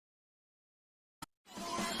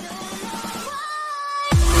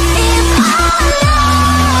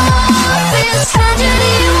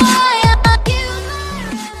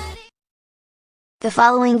The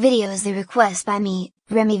following video is the request by me,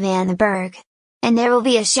 Remy van the Berg. And there will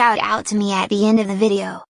be a shout out to me at the end of the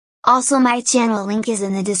video. Also my channel link is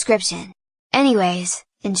in the description. Anyways,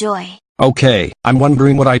 enjoy. Okay, I'm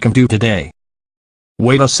wondering what I can do today.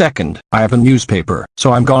 Wait a second, I have a newspaper,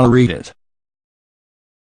 so I'm gonna read it.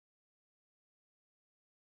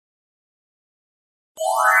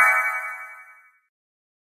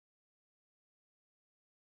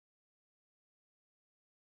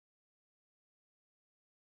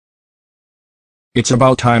 It's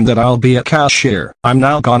about time that I'll be a cashier. I'm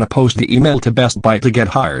now gonna post the email to Best Buy to get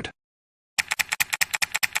hired.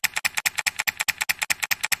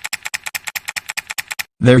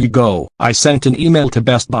 There you go, I sent an email to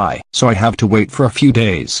Best Buy, so I have to wait for a few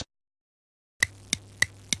days.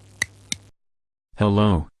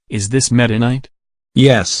 Hello, is this Meta Knight?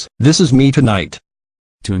 Yes, this is me tonight.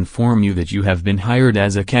 To inform you that you have been hired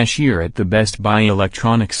as a cashier at the Best Buy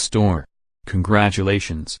electronics store.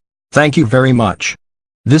 Congratulations. Thank you very much.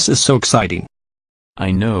 This is so exciting.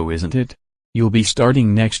 I know, isn't it? You'll be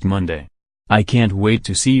starting next Monday. I can't wait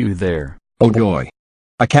to see you there. Oh joy.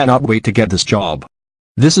 I cannot wait to get this job.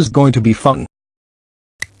 This is going to be fun.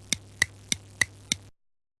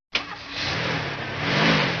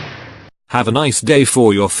 Have a nice day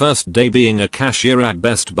for your first day being a cashier at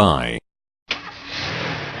Best Buy.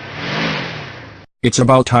 It's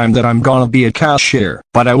about time that I'm gonna be a cashier,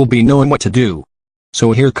 but I will be knowing what to do.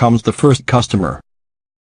 So here comes the first customer.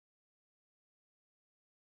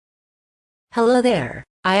 Hello there,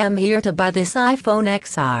 I am here to buy this iPhone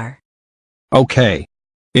XR. Okay.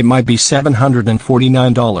 It might be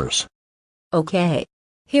 $749. Okay.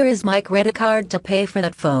 Here is my credit card to pay for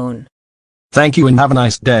that phone. Thank you and have a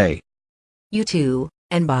nice day. You too,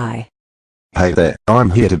 and bye. Hey there,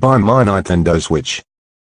 I'm here to buy my Nintendo Switch.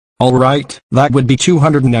 Alright, that would be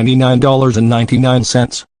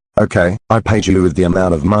 $299.99. Okay, I paid you with the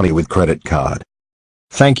amount of money with credit card.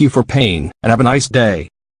 Thank you for paying, and have a nice day.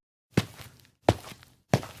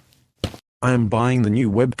 I am buying the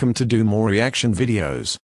new webcam to do more reaction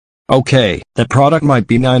videos. Okay, the product might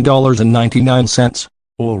be $9.99.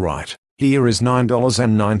 Alright, here is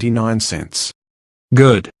 $9.99.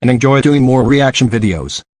 Good, and enjoy doing more reaction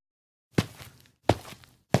videos.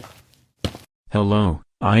 Hello,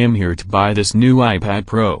 I am here to buy this new iPad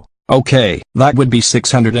Pro. Okay, that would be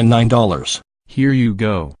 $609. Here you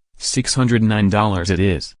go, $609 it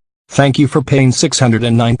is. Thank you for paying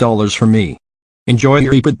 $609 for me. Enjoy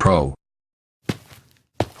your iPad Pro.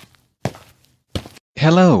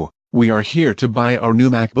 Hello, we are here to buy our new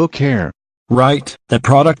MacBook Air. Right, that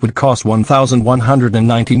product would cost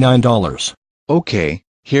 $1,199. Okay,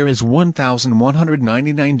 here is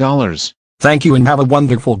 $1,199. Thank you and have a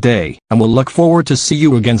wonderful day, and we'll look forward to see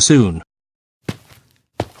you again soon.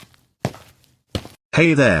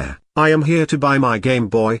 Hey there, I am here to buy my Game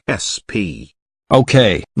Boy SP.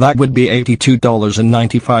 Okay, that would be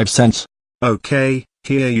 $82.95. Okay,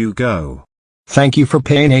 here you go. Thank you for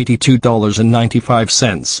paying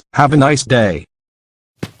 $82.95. Have a nice day.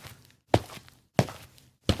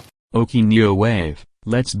 Okay Neowave,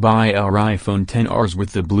 let's buy our iPhone XR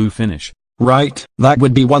with the blue finish. Right, that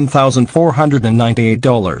would be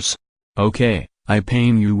 $1,498. Okay, I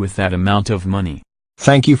paying you with that amount of money.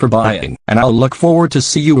 Thank you for buying, and I'll look forward to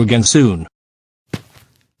see you again soon.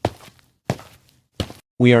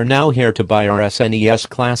 We are now here to buy our SNES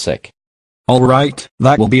Classic. Alright,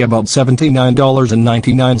 that will be about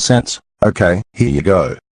 $79.99. Okay, here you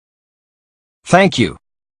go. Thank you.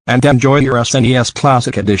 And enjoy your SNES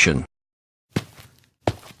Classic Edition.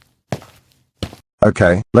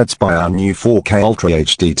 Okay, let's buy our new 4K Ultra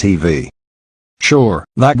HD TV. Sure,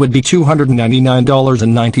 that would be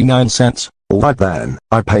 $299.99. Alright then,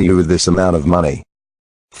 I pay you with this amount of money.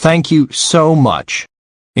 Thank you so much.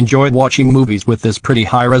 Enjoy watching movies with this pretty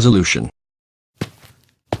high resolution.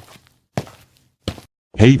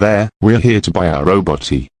 Hey there, we're here to buy our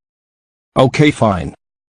Roboty. Okay fine.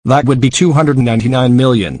 That would be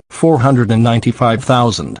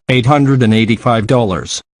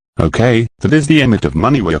 $299,495,885. Okay, that is the amount of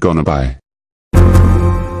money we're gonna buy.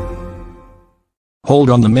 Hold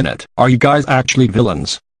on a minute, are you guys actually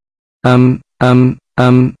villains?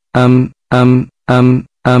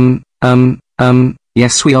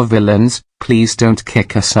 Yes we are villains, please don't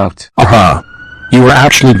kick us out. Aha! You are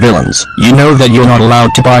actually villains. You know that you're not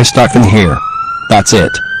allowed to buy stuff in here. That's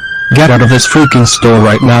it. Get out of this freaking store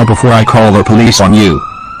right now before I call the police on you.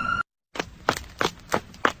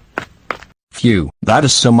 Phew, that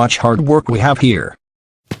is so much hard work we have here.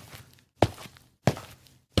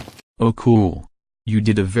 Oh cool. You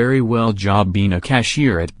did a very well job being a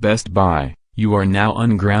cashier at Best Buy. You are now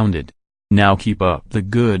ungrounded. Now keep up the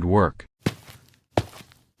good work.